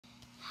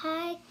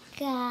Hi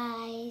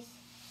guys,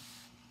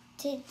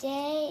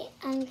 today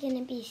I'm going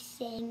to be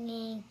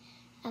singing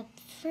a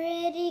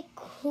pretty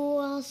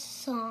cool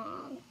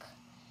song.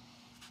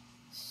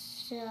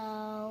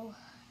 So,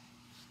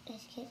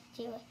 let's get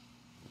to it.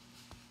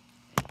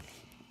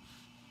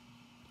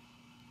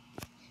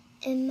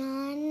 Am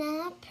I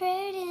not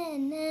pretty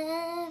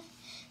enough?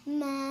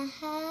 My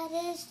heart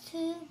is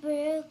too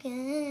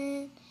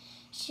broken.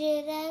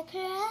 Should I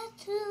cry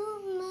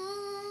too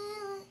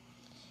much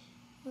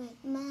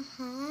with my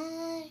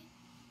heart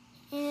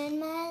and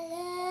my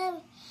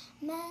love?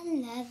 My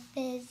love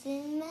is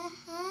in my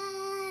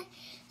heart,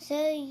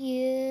 so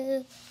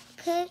you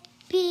could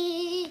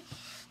be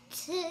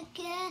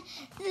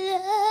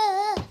together.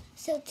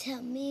 So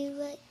tell me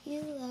what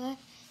you are,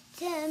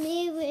 tell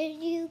me where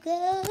you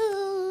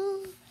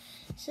go,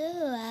 so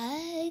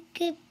I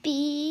could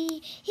be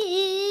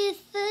here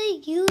for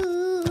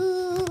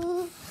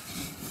you.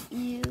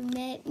 You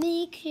make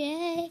me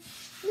cry,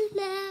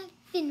 laugh,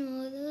 and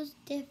all those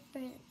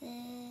different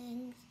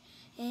things,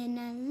 and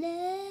I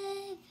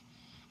love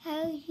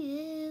how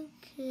you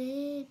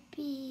could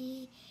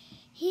be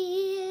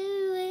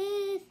here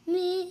with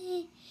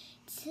me.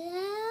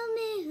 Tell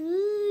me who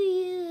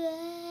you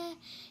are,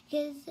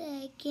 'cause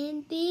I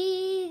can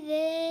be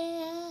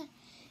there,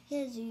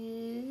 'cause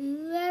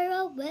you are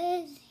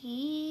always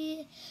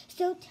here.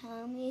 So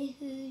tell me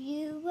who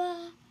you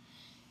are,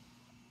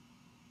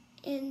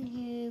 and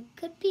you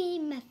could be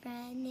my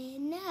friend,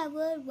 and I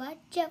would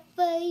watch out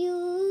for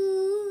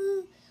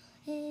you,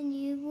 and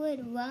you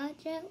would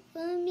watch out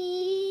for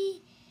me.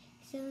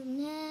 So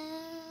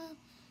now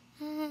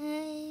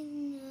I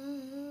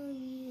know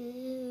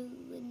you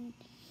would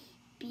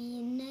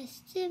be nice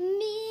to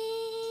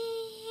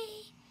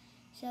me,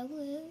 so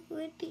it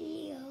would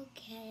be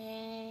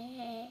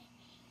okay.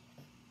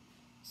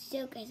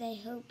 So guys, I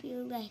hope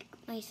you like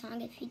my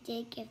song. If you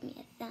did, give me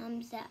a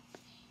thumbs up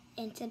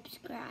and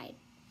subscribe.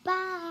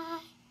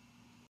 Bye!